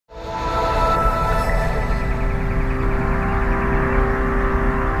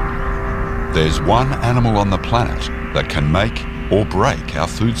There's one animal on the planet that can make or break our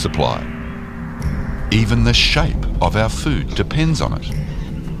food supply. Even the shape of our food depends on it.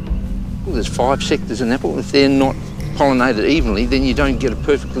 Well, there's 5 sectors in apple. If they're not pollinated evenly, then you don't get a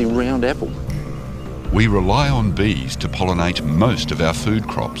perfectly round apple. We rely on bees to pollinate most of our food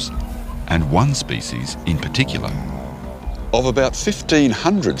crops, and one species in particular. Of about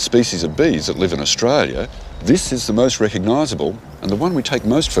 1,500 species of bees that live in Australia, this is the most recognisable and the one we take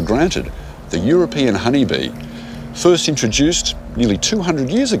most for granted, the European honeybee. First introduced nearly 200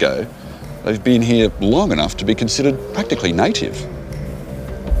 years ago, they've been here long enough to be considered practically native.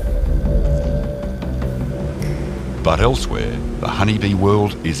 But elsewhere, the honeybee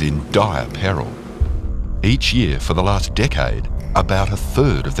world is in dire peril. Each year for the last decade, about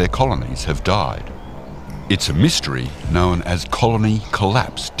 1/3 of their colonies have died. It's a mystery known as colony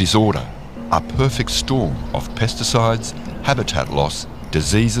collapse disorder, a perfect storm of pesticides, habitat loss,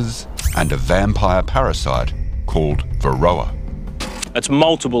 diseases, and a vampire parasite called varroa. It's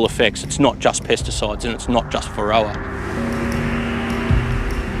multiple effects. It's not just pesticides and it's not just varroa.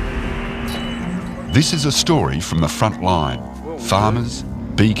 This is a story from the front line. Farmers,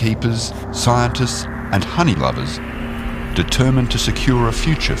 beekeepers, scientists, and honey lovers determined to secure a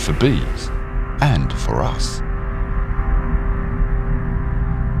future for bees and for us.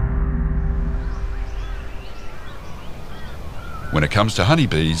 When it comes to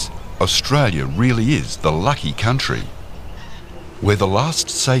honeybees, Australia really is the lucky country. We're the last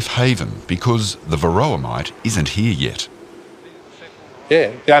safe haven because the varroa mite isn't here yet.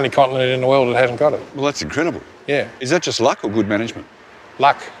 Yeah, the only continent in the world that hasn't got it. Well, that's incredible. Yeah. Is that just luck or good management?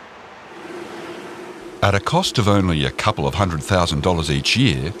 Luck. At a cost of only a couple of $100,000 each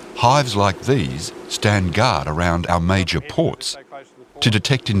year, hives like these stand guard around our major ports to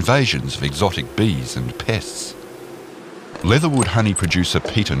detect invasions of exotic bees and pests. Leatherwood honey producer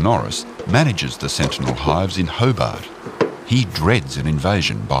Peter Norris manages the sentinel hives in Hobart. He dreads an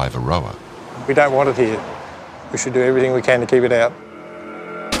invasion by varroa. We don't want it here. We should do everything we can to keep it out.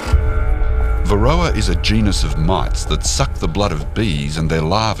 Varroa is a genus of mites that suck the blood of bees and their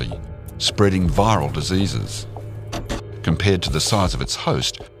larvae, spreading viral diseases. Compared to the size of its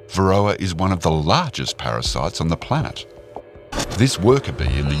host, varroa is one of the largest parasites on the planet. This worker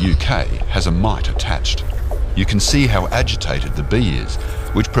bee in the UK has a mite attached. You can see how agitated the bee is,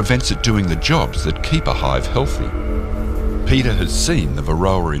 which prevents it doing the jobs that keep a hive healthy. Peter has seen the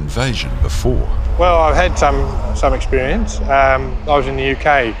varroa invasion before. Well, I've had some experience. I was in the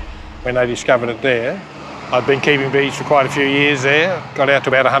UK when they discovered it there. I'd been keeping bees for quite a few years there, got out to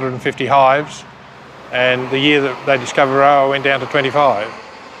about 150 hives, and the year that they discovered varroa, I went down to 25.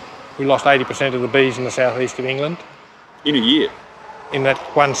 We lost 80% of the bees in the southeast of England. In a year? In that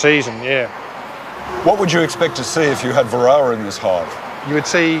one season, yeah. What would you expect to see if you had varroa in this hive? You would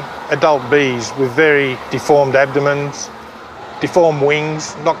see adult bees with very deformed abdomens, deformed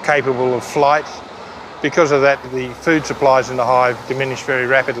wings, not capable of flight. Because of that, the food supplies in the hive diminish very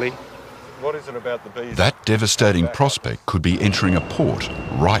rapidly. What is it about the bees? That devastating prospect could be entering a port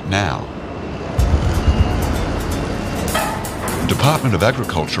right now. Department of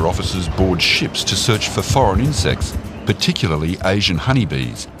Agriculture officers board ships to search for foreign insects, particularly Asian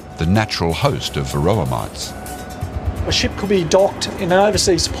honeybees, the natural host of varroa mites. A ship could be docked in an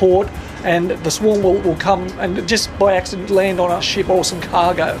overseas port and the swarm will come and just by accident land on a ship or some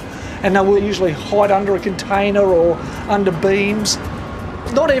cargo. And they will usually hide under a container or under beams.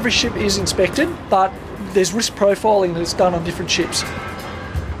 Not every ship is inspected, but there's risk profiling that's done on different ships.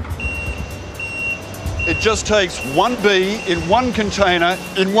 It just takes one bee in one container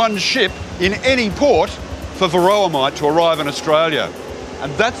in one ship in any port for varroa mite to arrive in Australia.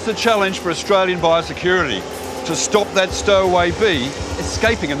 And that's the challenge for Australian biosecurity, to stop that stowaway bee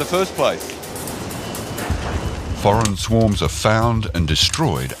escaping in the first place. Foreign swarms are found and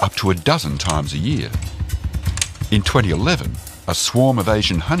destroyed up to a dozen times a year. In 2011, a swarm of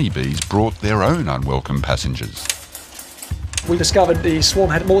Asian honeybees brought their own unwelcome passengers. We discovered the swarm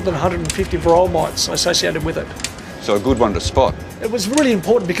had more than 150 varroa mites associated with it. So a good one to spot. It was really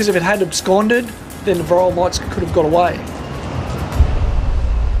important because if it had absconded, then the varroa mites could have got away.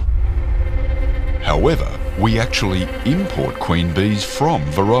 However, we actually import queen bees from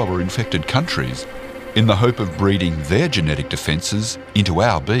varroa-infected countries in the hope of breeding their genetic defences into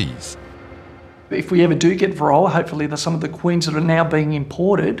our bees. If we ever do get varroa, hopefully some of the queens that are now being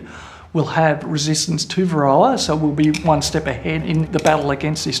imported will have resistance to varroa, so we'll be one step ahead in the battle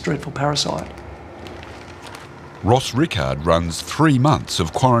against this dreadful parasite. Ross Rickard runs 3 months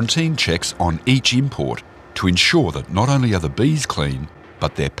of quarantine checks on each import to ensure that not only are the bees clean,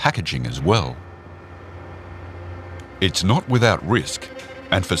 but their packaging as well. It's not without risk.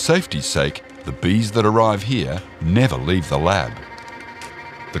 And for safety's sake, the bees that arrive here never leave the lab.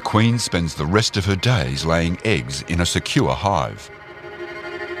 The queen spends the rest of her days laying eggs in a secure hive.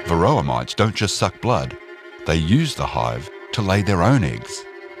 Varroa mites don't just suck blood, they use the hive to lay their own eggs.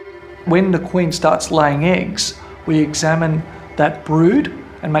 When the queen starts laying eggs, we examine that brood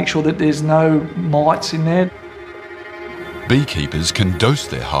and make sure that there's no mites in there. Beekeepers can dose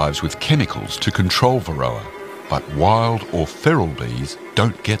their hives with chemicals to control varroa, but wild or feral bees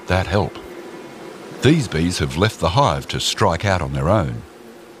don't get that help. These bees have left the hive to strike out on their own.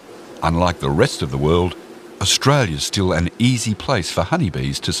 Unlike the rest of the world, Australia's still an easy place for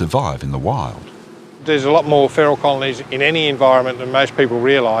honeybees to survive in the wild. There's a lot more feral colonies in any environment than most people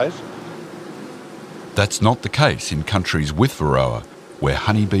realise. That's not the case in countries with varroa, where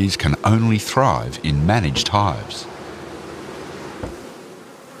honeybees can only thrive in managed hives.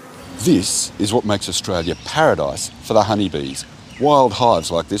 This is what makes Australia paradise for the honeybees. Wild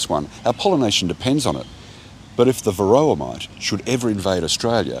hives like this one, our pollination depends on it. But if the varroa mite should ever invade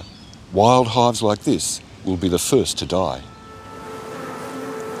Australia, wild hives like this will be the first to die.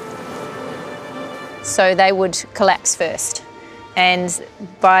 So they would collapse first. And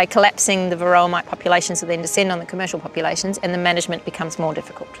by collapsing, the varroa mite populations will then descend on the commercial populations and the management becomes more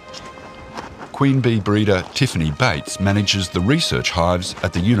difficult. Queen bee breeder Tiffany Bates manages the research hives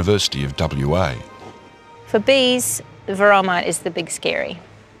at the University of WA. For bees, the varroa mite is the big scary.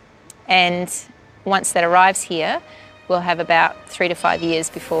 And once that arrives here, we'll have about 3 to 5 years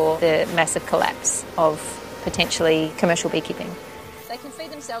before the massive collapse of potentially commercial beekeeping. They can feed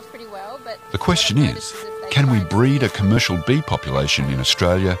themselves pretty well, but the question is, can we breed a commercial bee population in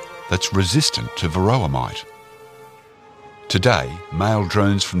Australia that's resistant to varroa mite? Today, male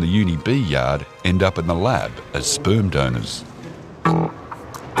drones from the uni bee yard end up in the lab as sperm donors.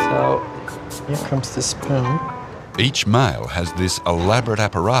 So, here comes the sperm. Each male has this elaborate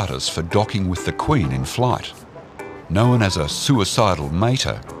apparatus for docking with the queen in flight. Known as a suicidal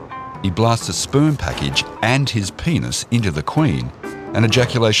mater, he blasts a sperm package and his penis into the queen, an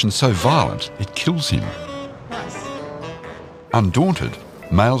ejaculation so violent it kills him. Undaunted,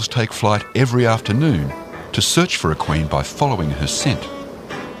 males take flight every afternoon to search for a queen by following her scent.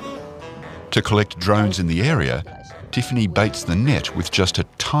 To collect drones in the area, Tiffany baits the net with just a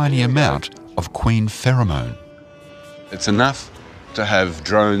tiny amount of queen pheromone. It's enough to have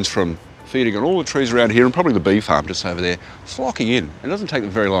drones from feeding on all the trees around here and probably the bee farm just over there flocking in. It doesn't take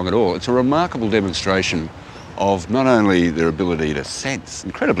them very long at all. It's a remarkable demonstration of not only their ability to sense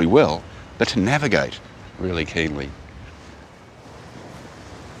incredibly well, but to navigate really keenly.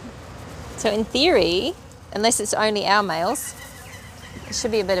 so in theory, unless it's only our males, there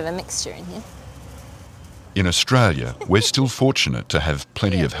should be a bit of a mixture in here. In Australia, we're still fortunate to have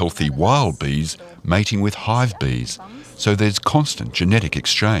plenty of healthy wild bees mating with hive bees, so there's constant genetic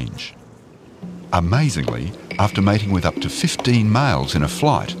exchange. Amazingly, after mating with up to 15 males in a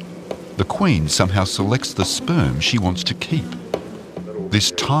flight, the queen somehow selects the sperm she wants to keep.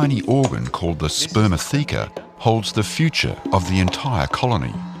 This tiny organ called the spermatheca holds the future of the entire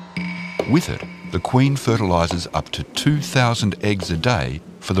colony. With it, the queen fertilises up to 2,000 eggs a day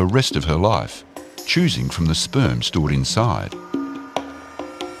for the rest of her life, choosing from the sperm stored inside.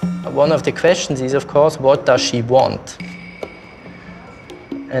 One of the questions is, of course, what does she want?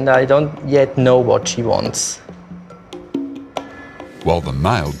 And I don't yet know what she wants. While the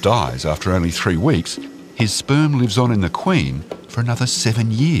male dies after only 3 weeks, his sperm lives on in the queen for another 7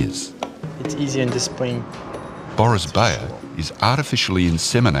 years. It's easier in the spring. Boris Bayer is artificially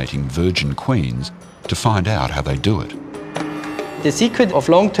inseminating virgin queens to find out how they do it. The secret of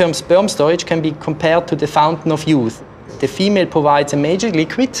long-term sperm storage can be compared to the fountain of youth. The female provides a magic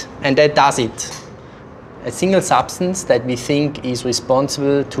liquid, and that does it. A single substance that we think is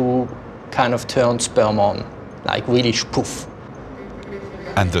responsible to kind of turn sperm on, like really poof.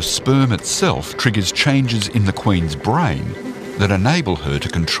 And the sperm itself triggers changes in the queen's brain that enable her to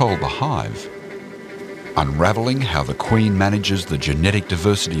control the hive. Unravelling how the queen manages the genetic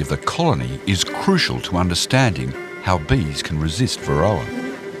diversity of the colony is crucial to understanding how bees can resist varroa.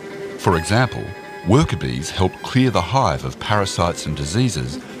 For example, worker bees help clear the hive of parasites and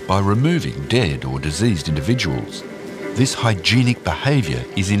diseases by removing dead or diseased individuals. This hygienic behaviour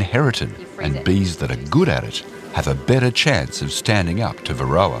is inherited, and bees that are good at it have a better chance of standing up to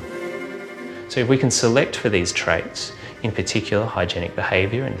varroa. So if we can select for these traits, in particular hygienic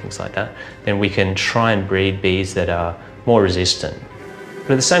behaviour and things like that, then we can try and breed bees that are more resistant.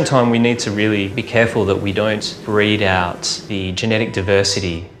 But at the same time, we need to really be careful that we don't breed out the genetic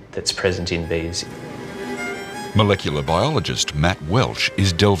diversity that's present in bees. Molecular biologist Matt Welch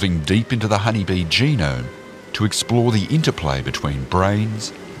is delving deep into the honeybee genome to explore the interplay between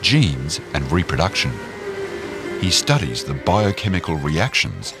brains, genes and reproduction. He studies the biochemical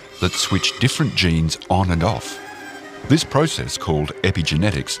reactions that switch different genes on and off. This process, called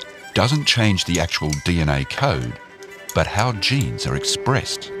epigenetics, doesn't change the actual DNA code, but how genes are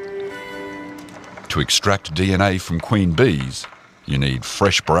expressed. To extract DNA from queen bees, you need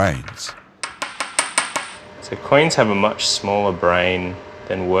fresh brains. So queens have a much smaller brain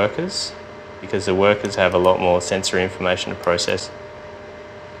than workers because the workers have a lot more sensory information to process.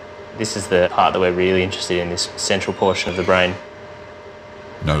 This is the part that we're really interested in, this central portion of the brain.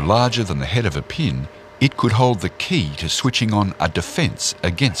 No larger than the head of a pin, it could hold the key to switching on a defence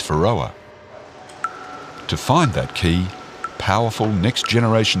against varroa. To find that key, powerful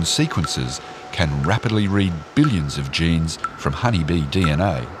next-generation sequencers can rapidly read billions of genes from honeybee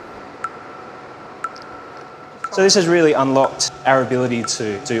DNA. So this has really unlocked our ability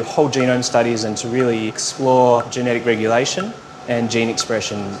to do whole genome studies and to really explore genetic regulation and gene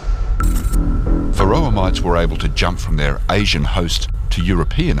expression. Varroa mites were able to jump from their Asian host to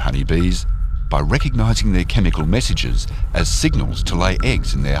European honeybees by recognising their chemical messages as signals to lay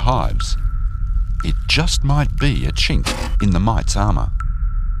eggs in their hives. It just might be a chink in the mite's armour.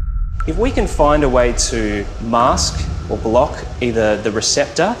 If we can find a way to mask or block either the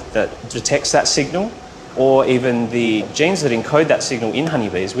receptor that detects that signal or even the genes that encode that signal in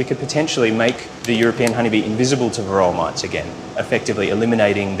honeybees, we could potentially make the European honeybee invisible to varroa mites again, effectively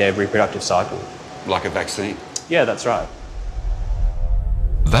eliminating their reproductive cycle. Like a vaccine? Yeah, that's right.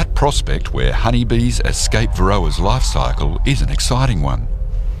 That prospect where honeybees escape varroa's life cycle is an exciting one.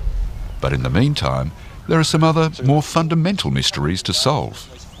 But in the meantime, there are some other more fundamental mysteries to solve.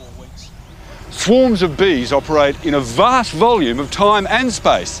 Swarms of bees operate in a vast volume of time and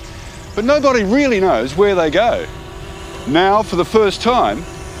space, but nobody really knows where they go. Now, for the first time,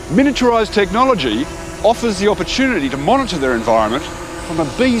 miniaturised technology offers the opportunity to monitor their environment from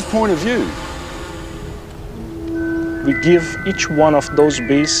a bee's point of view. We give each one of those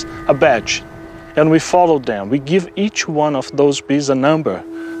bees a badge and we follow them. We give each one of those bees a number.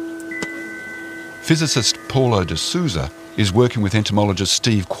 Physicist Paulo de Souza is working with entomologist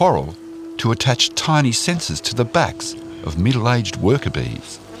Steve Quarrell to attach tiny sensors to the backs of middle-aged worker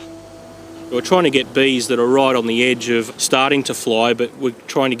bees. We're trying to get bees that are right on the edge of starting to fly, but we're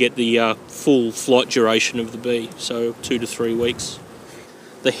trying to get the full flight duration of the bee, so 2 to 3 weeks.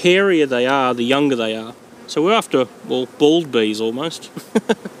 The hairier they are, the younger they are. So we're after, well, bald bees almost.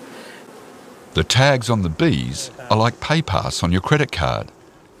 The tags on the bees are like PayPass on your credit card.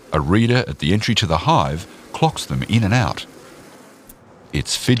 A reader at the entry to the hive clocks them in and out.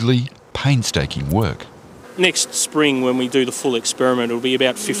 It's fiddly, painstaking work. Next spring, when we do the full experiment, it'll be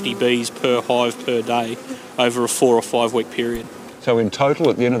about 50 bees per hive per day over a 4 or 5 week period. So in total,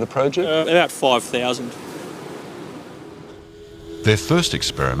 at the end of the project? About 5,000. Their first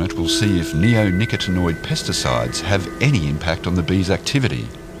experiment will see if neonicotinoid pesticides have any impact on the bees' activity.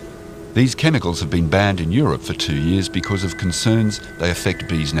 These chemicals have been banned in Europe for 2 years because of concerns they affect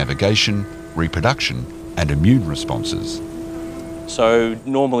bees' navigation, reproduction and immune responses. So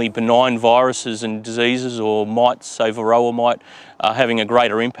normally benign viruses and diseases or mites, say varroa mite, are having a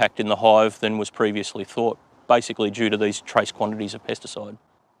greater impact in the hive than was previously thought, basically due to these trace quantities of pesticide.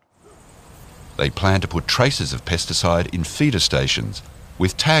 They plan to put traces of pesticide in feeder stations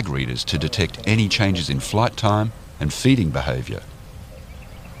with tag readers to detect any changes in flight time and feeding behaviour.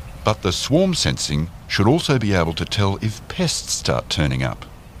 But the swarm sensing should also be able to tell if pests start turning up.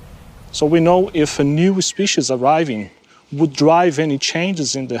 So we know if a new species arriving would drive any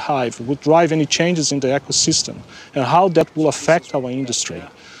changes in the hive, would drive any changes in the ecosystem, and how that will affect our industry.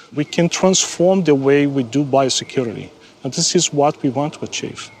 We can transform the way we do biosecurity, and this is what we want to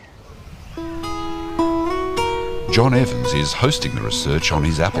achieve. John Evans is hosting the research on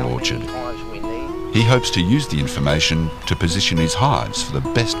his apple orchard. He hopes to use the information to position his hives for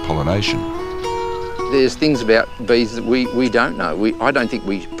the best pollination. There's things about bees that we don't know. I don't think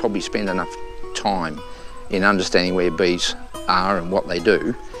we probably spend enough time in understanding where bees are and what they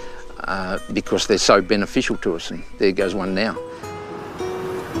do because they're so beneficial to us, and there goes one now.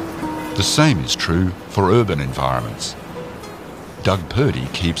 The same is true for urban environments. Doug Purdy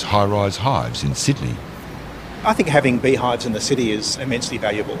keeps high-rise hives in Sydney. I think having beehives in the city is immensely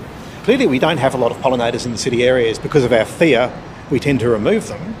valuable. Clearly we don't have a lot of pollinators in the city areas. Because of our fear, we tend to remove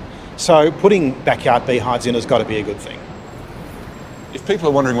them. So putting backyard beehives in has got to be a good thing. If people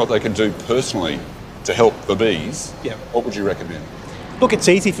are wondering what they can do personally to help the bees, what would you recommend? Look, it's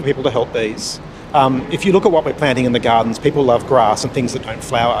easy for people to help bees. If you look at what we're planting in the gardens, people love grass and things that don't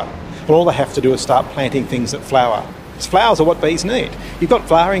flower. And all they have to do is start planting things that flower. Flowers are what bees need. You've got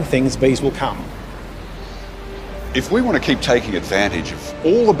flowering things, bees will come. If we want to keep taking advantage of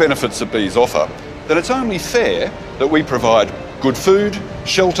all the benefits that bees offer, then it's only fair that we provide good food,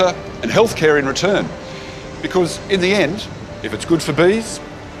 shelter and healthcare in return. Because in the end, if it's good for bees,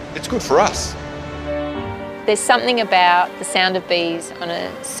 it's good for us. There's something about the sound of bees on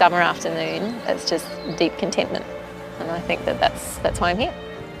a summer afternoon that's just deep contentment, and I think that's why I'm here.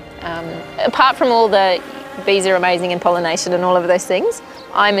 Apart from all the bees are amazing in pollination and all of those things,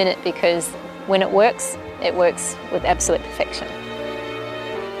 I'm in it because when it works with absolute perfection.